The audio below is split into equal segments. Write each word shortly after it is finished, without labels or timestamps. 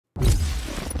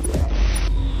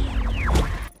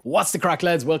What's the crack,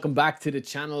 lads? Welcome back to the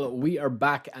channel. We are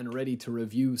back and ready to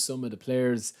review some of the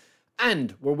players,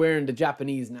 and we're wearing the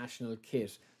Japanese national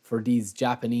kit for these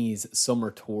Japanese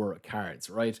summer tour cards,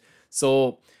 right?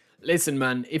 So listen,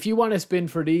 man, if you want to spin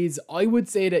for these, I would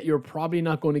say that you're probably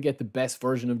not going to get the best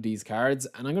version of these cards,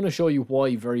 and I'm going to show you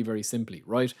why very, very simply,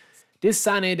 right? This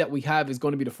SANE that we have is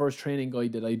going to be the first training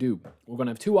guide that I do. We're going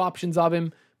to have two options of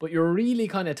him, but you're really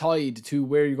kind of tied to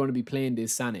where you're going to be playing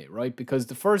this SANE, right? Because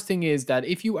the first thing is that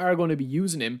if you are going to be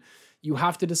using him, you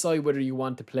have to decide whether you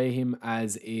want to play him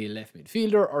as a left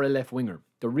midfielder or a left winger.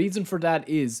 The reason for that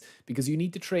is because you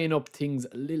need to train up things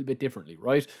a little bit differently,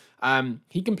 right?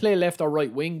 He can play left or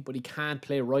right wing, but he can't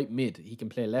play right mid. He can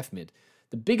play left mid.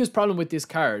 The biggest problem with this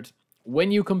card,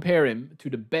 when you compare him to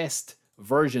the best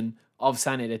version of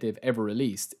SANE that they've ever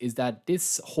released, is that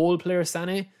this whole player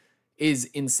SANE is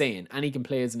insane, and he can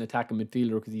play as an attacking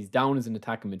midfielder because he's down as an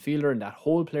attacking midfielder, and that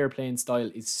whole player playing style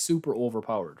is super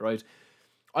overpowered, right?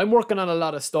 I'm working on a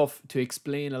lot of stuff to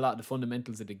explain a lot of the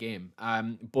fundamentals of the game,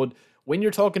 but when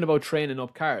you're talking about training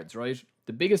up cards, right,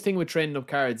 the biggest thing with training up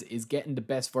cards is getting the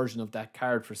best version of that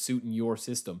card for suiting your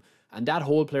system, and that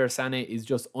whole player SANE is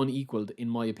just unequaled in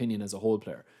my opinion as a whole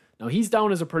player. Now, he's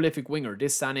down as a prolific winger.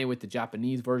 This SANE with the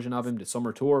Japanese version of him, the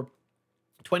Summer Tour,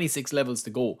 26 levels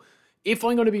to go. If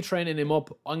I'm going to be training him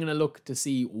up, I'm going to look to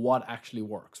see what actually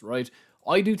works, right?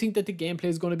 I do think that the gameplay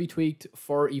is going to be tweaked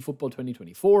for eFootball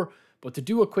 2024, but to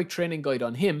do a quick training guide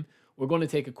on him, we're going to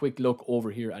take a quick look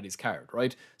over here at his card,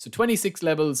 right? So 26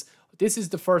 levels. This is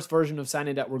the first version of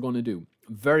SANE that we're going to do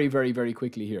very, very, very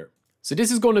quickly here. So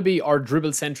this is going to be our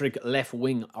dribble-centric left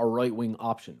wing or right wing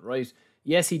option, right?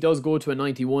 Yes, he does go to a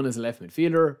 91 as a left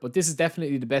midfielder, but this is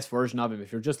definitely the best version of him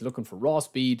if you're just looking for raw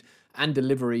speed and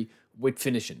delivery with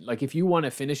finishing. Like, if you want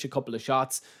to finish a couple of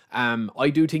shots, I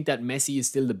do think that Messi is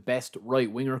still the best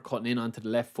right winger cutting in onto the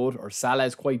left foot, or Salah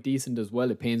is quite decent as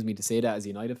well. It pains me to say that as a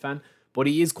United fan, but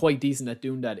he is quite decent at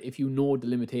doing that if you know the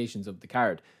limitations of the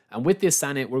card. And with this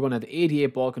SANE, we're going to have 88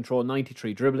 ball control,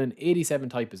 93 dribbling, 87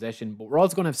 tight possession, but we're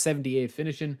also going to have 78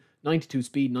 finishing, 92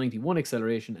 speed, 91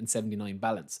 acceleration, and 79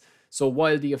 balance. So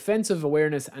while the offensive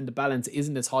awareness and the balance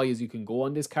isn't as high as you can go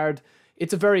on this card,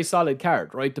 it's a very solid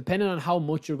card, right? Depending on how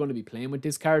much you're going to be playing with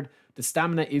this card, the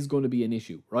stamina is going to be an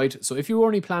issue, right? So if you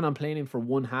only plan on playing him for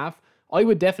one half, I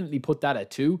would definitely put that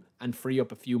at 2 and free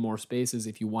up a few more spaces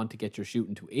if you want to get your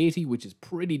shooting to 80, which is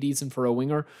pretty decent for a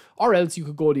winger. Or else you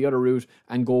could go the other route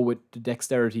and go with the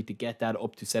dexterity to get that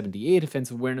up to 78.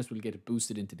 Offensive awareness will get it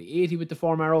boosted into the 80 with the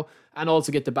form arrow, and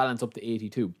also get the balance up to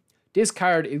 82. This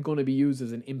card is going to be used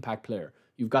as an impact player.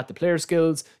 You've got the player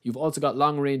skills, you've also got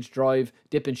long range drive,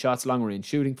 dipping shots, long range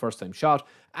shooting, first time shot,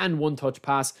 and one touch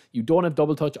pass. You don't have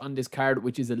double touch on this card,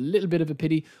 which is a little bit of a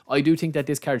pity. I do think that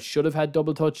this card should have had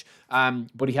double touch,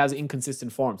 but he has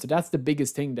inconsistent form. So that's the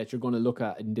biggest thing that you're going to look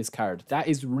at in this card. That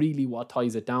is really what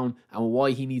ties it down and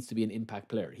why he needs to be an impact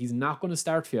player. He's not going to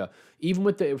start for you. Even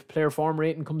with the player form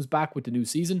rating comes back with the new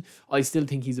season, I still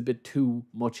think he's a bit too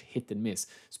much hit and miss,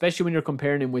 especially when you're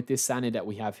comparing him with this SANE that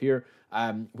we have here,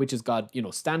 which has got, you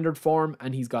know, standard form,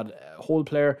 and he's got a whole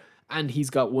player, and he's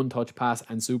got one touch pass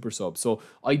and super sub. So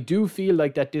I do feel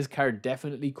like that this card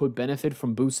definitely could benefit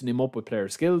from boosting him up with player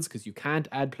skills, because you can't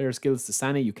add player skills to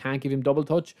SANE. You can't give him double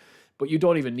touch, but you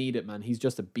don't even need it, man. He's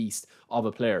just a beast of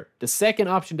a player. The second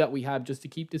option that we have, just to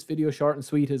keep this video short and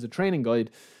sweet as a training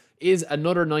guide, is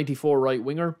another 94 right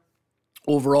winger,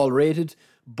 overall rated,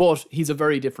 but he's a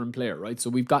very different player, right?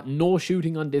 So we've got no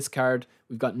shooting on this card.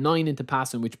 We've got 9 into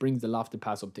passing, which brings the lofted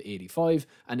pass up to 85,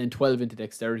 and then 12 into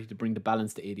dexterity to bring the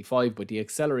balance to 85, but the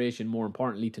acceleration, more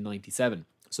importantly, to 97.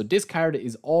 So this card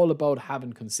is all about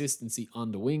having consistency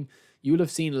on the wing. You'll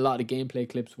have seen a lot of gameplay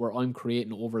clips where I'm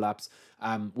creating overlaps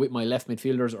with my left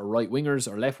midfielders or right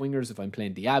wingers or left wingers if I'm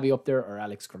playing Diaby up there or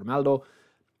Alex Grimaldo.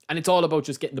 And it's all about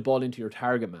just getting the ball into your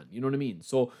target man. You know what I mean?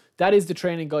 So that is the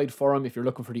training guide for him. If you're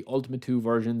looking for the ultimate 2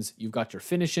 versions, you've got your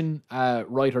finishing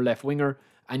right or left winger,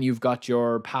 and you've got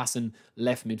your passing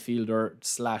left midfielder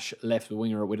 / left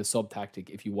winger with a sub tactic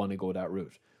if you want to go that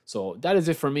route. So that is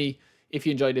it for me. If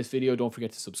you enjoyed this video, don't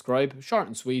forget to subscribe. Short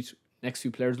and sweet. Next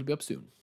few players will be up soon.